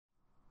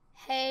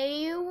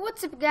Hey,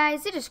 what's up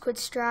guys? It is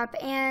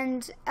Quickstrap,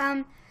 and it's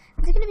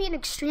going to be an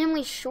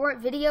extremely short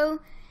video,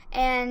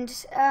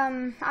 and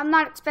I'm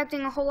not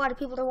expecting a whole lot of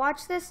people to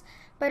watch this,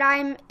 but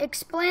I'm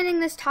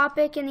explaining this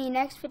topic in the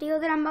next video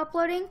that I'm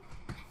uploading,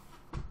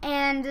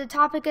 and the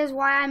topic is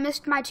why I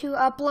missed my 2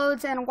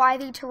 uploads and why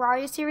the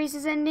Terraria series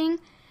is ending.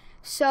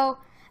 So,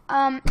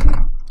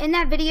 in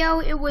that video,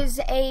 it was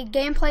a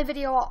gameplay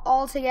video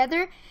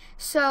altogether,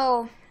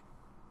 so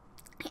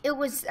it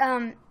was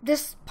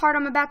this part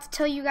I'm about to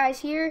tell you guys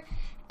here,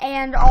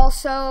 and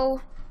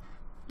also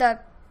the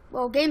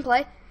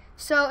gameplay.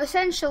 So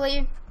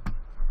essentially,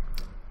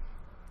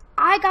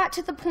 I got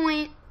to the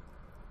point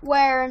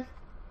where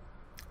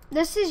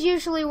this is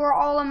usually where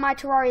all of my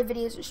Terraria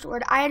videos are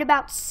stored. I had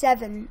about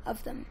 7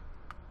 of them.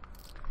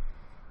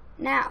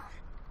 Now,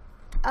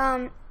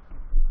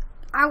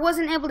 I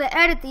wasn't able to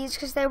edit these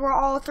because they were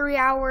all 3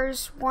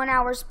 hours, 1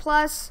 hour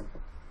plus.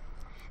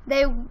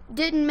 They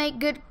didn't make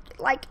good,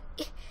 like,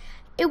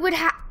 it would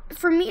have,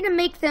 for me to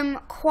make them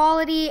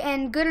quality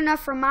and good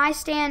enough for my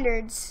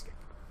standards,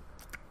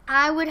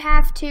 I would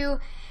have to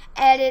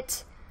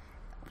edit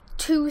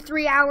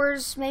 2-3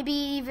 hours, maybe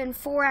even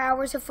 4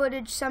 hours of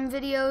footage, some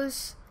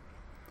videos,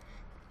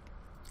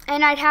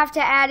 and I'd have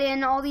to add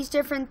in all these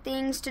different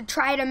things to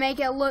try to make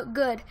it look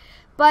good.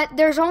 But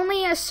there's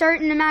only a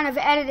certain amount of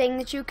editing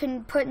that you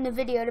can put in a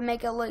video to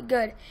make it look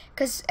good,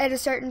 because at a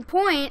certain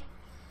point,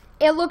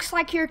 it looks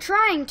like you're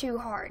trying too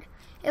hard.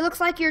 It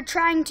looks like you're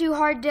trying too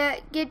hard to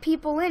get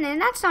people in,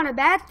 and that's not a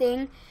bad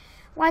thing.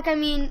 Like, I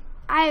mean,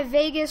 I have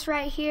Vegas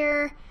right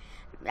here.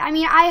 I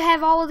mean, I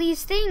have all of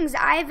these things.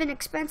 I have an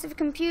expensive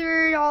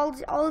computer, all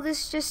of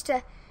this just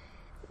to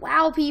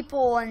wow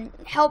people and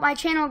help my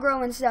channel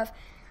grow and stuff.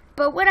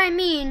 But what I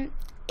mean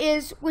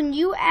is when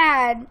you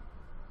add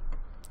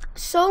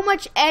so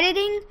much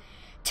editing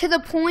to the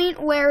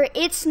point where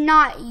it's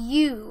not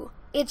you,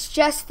 it's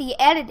just the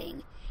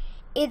editing.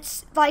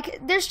 It's like,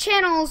 there's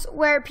channels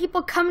where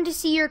people come to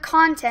see your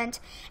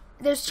content.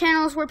 There's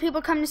channels where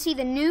people come to see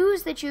the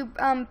news that you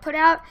put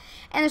out,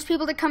 and there's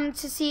people that come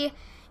to see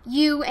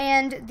you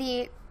and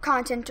the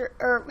content,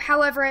 or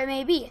however it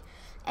may be.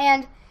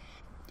 And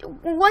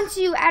once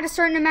you add a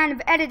certain amount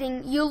of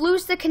editing, you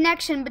lose the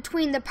connection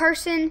between the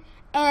person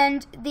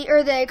and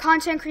the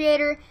content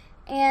creator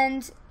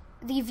and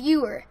the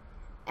viewer.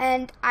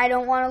 And I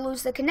don't want to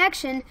lose the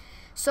connection,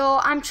 so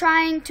I'm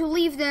trying to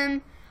leave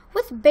them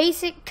with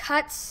basic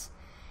cuts,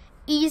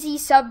 easy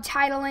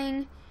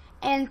subtitling,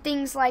 and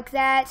things like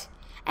that.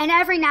 And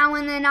every now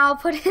and then I'll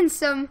put in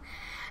some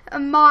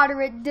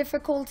moderate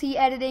difficulty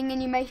editing, and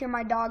you may hear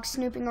my dog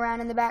snooping around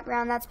in the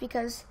background. That's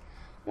because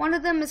one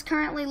of them is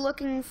currently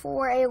looking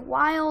for a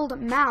wild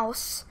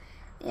mouse,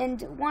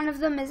 and one of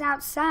them is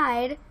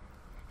outside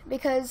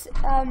because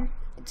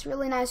it's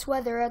really nice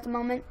weather at the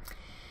moment.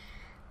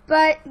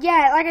 But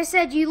yeah, like I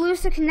said, you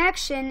lose the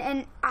connection,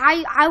 and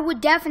I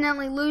would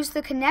definitely lose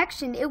the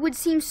connection. It would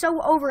seem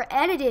so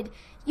over-edited.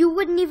 You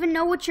wouldn't even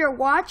know what you're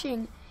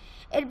watching.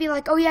 It'd be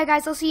like, oh yeah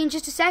guys, I'll see you in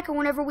just a second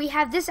whenever we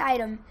have this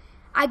item.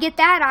 I get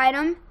that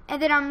item, and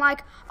then I'm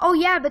like, oh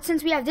yeah, but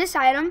since we have this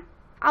item,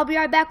 I'll be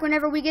right back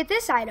whenever we get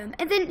this item.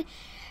 And then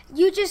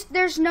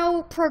there's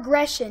no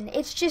progression.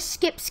 It's just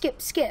skip,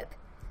 skip, skip.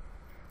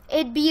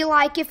 It'd be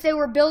like if they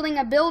were building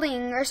a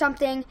building or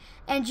something,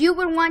 and you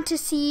would want to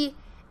see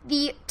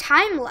the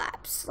time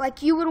lapse.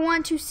 Like, you would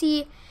want to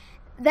see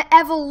the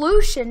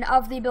evolution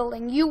of the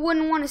building. You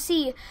wouldn't want to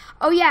see,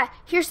 oh yeah,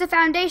 here's the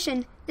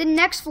foundation, then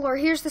next floor,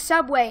 here's the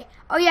subway,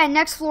 oh yeah,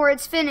 next floor,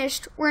 it's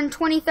finished, we're in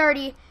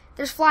 2030,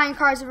 there's flying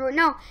cars everywhere.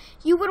 No,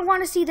 you would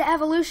want to see the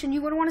evolution.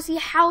 You would want to see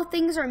how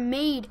things are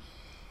made.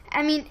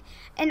 I mean,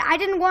 and I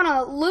didn't want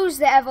to lose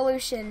the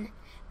evolution.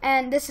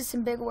 And this is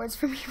some big words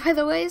for me, by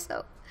the way,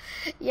 so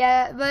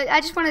yeah, but I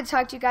just wanted to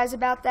talk to you guys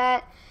about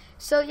that.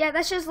 So yeah,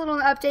 that's just a little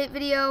update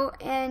video,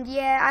 and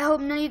yeah, I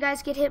hope none of you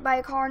guys get hit by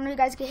a car, none of you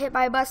guys get hit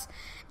by a bus,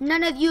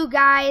 none of you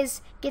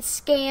guys get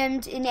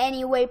scammed in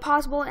any way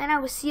possible, and I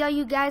will see all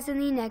you guys in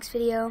the next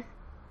video.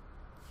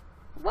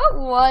 What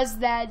was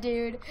that,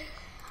 dude?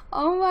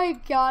 Oh my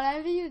god, I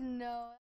didn't even know.